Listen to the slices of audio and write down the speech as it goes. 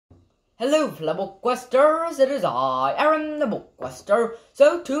Hello, fellow BookQuesters, it is I, Aaron the BookQuester.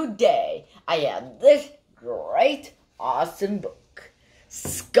 So today, I have this great, awesome book,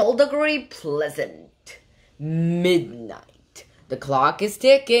 Skulduggery Pleasant, Midnight. The clock is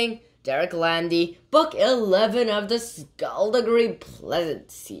ticking, Derek Landy, book 11 of the Skulduggery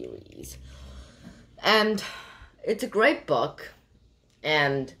Pleasant series. And it's a great book,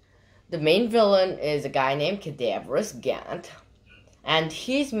 and the main villain is a guy named Cadaverous Gant. And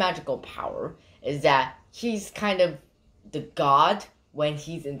his magical power is that he's kind of the god when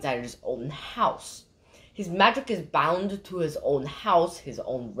he's inside his own house. His magic is bound to his own house, his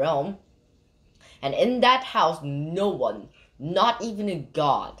own realm. And in that house, no one, not even a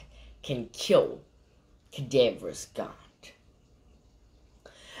god, can kill Cadaverous Gant.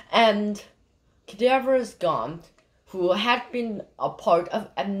 And Cadaverous Gant, who had been a part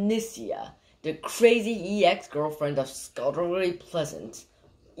of Amnesia, the crazy ex-girlfriend of Skulduggery Pleasant's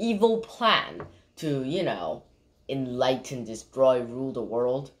evil plan to, enlighten, destroy, rule the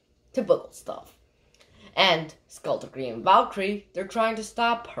world. Typical stuff. And Skulduggery and Valkyrie, they're trying to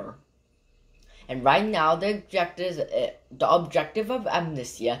stop her. And right now, the objective of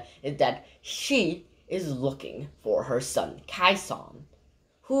Amnesia is that she is looking for her son, Kaison,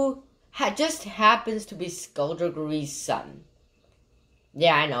 who just happens to be Skulduggery's son.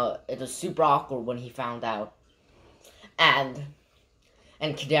 Yeah, I know, it was super awkward when he found out. And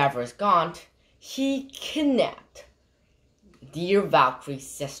Cadaverous Gant, he kidnapped dear Valkyrie's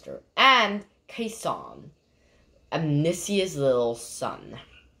sister and Kaison, Amnesia's little son.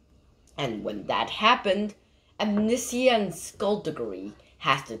 And when that happened, Amnesia and Skulduggery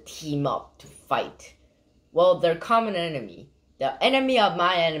has to team up to fight. Well, their common enemy. The enemy of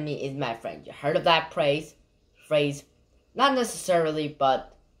my enemy is my friend. You heard of that phrase? Not necessarily,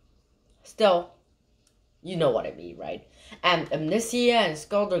 but still, you know what I mean, right? And Amnesia and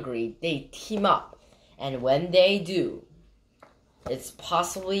Skulduggery, they team up. And when they do, it's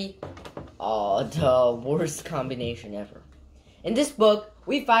possibly the worst combination ever. In this book,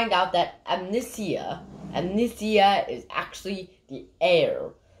 we find out that Amnesia is actually the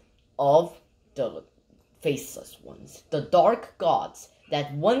heir of the Faceless Ones, the dark gods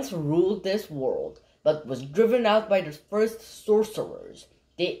that once ruled this world, but was driven out by the first sorcerers,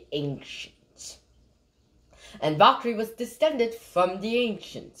 the Ancients. And Valkyrie was descended from the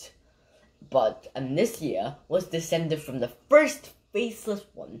Ancients, but Amnesia was descended from the first Faceless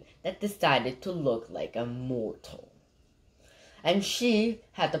One that decided to look like a mortal. And she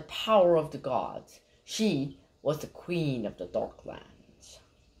had the power of the gods. She was the queen of the Darklands.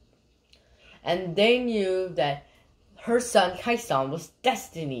 And they knew that her son Kaison was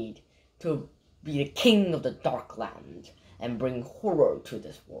destined to be the king of the Darklands and bring horror to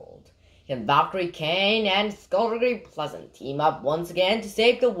this world. Can Valkyrie Kane and Skulduggery Pleasant team up once again to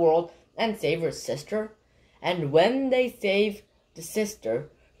save the world and save her sister? And when they save the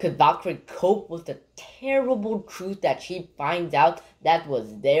sister, could Valkyrie cope with the terrible truth that she finds out that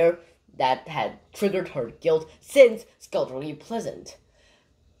was there, that had triggered her guilt since Skulduggery Pleasant,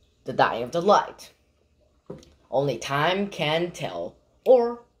 the dying of the light? Only time can tell.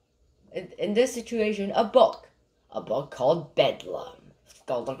 Or, in this situation, a book called Bedlam,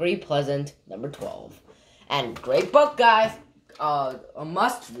 Skulduggery Pleasant, number 12. And great book, guys, a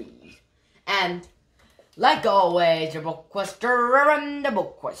must-read. And, like always, your BookQuester and the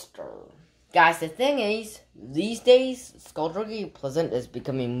BookQuester. Guys, the thing is, these days, Skulduggery Pleasant is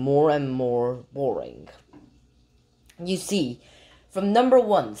becoming more and more boring. You see, from number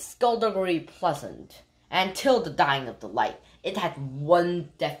 1, Skulduggery Pleasant, until the dying of the light, it had one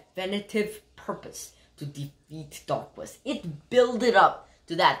definitive purpose: to defeat darkness. It built it up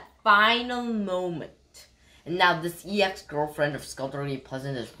to that final moment. And now this ex-girlfriend of Skulduggery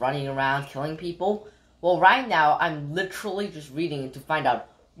Pleasant is running around killing people. Well, right now, I'm literally just reading it to find out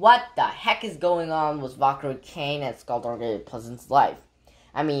what the heck is going on with Valkyrie Kane and Skulduggery Pleasant's life.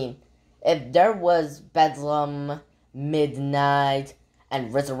 I mean, if there was Bedlam, Midnight,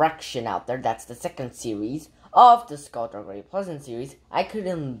 and Resurrection out there, that's the second series of the Skulduggery Pleasant series, I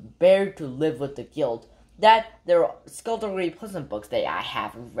couldn't bear to live with the guilt that there are Skulduggery Pleasant books that I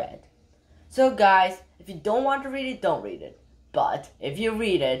haven't read. So guys, if you don't want to read it, don't read it. But if you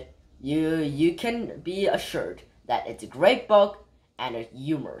read it, you can be assured that it's a great book and a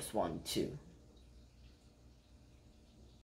humorous one too.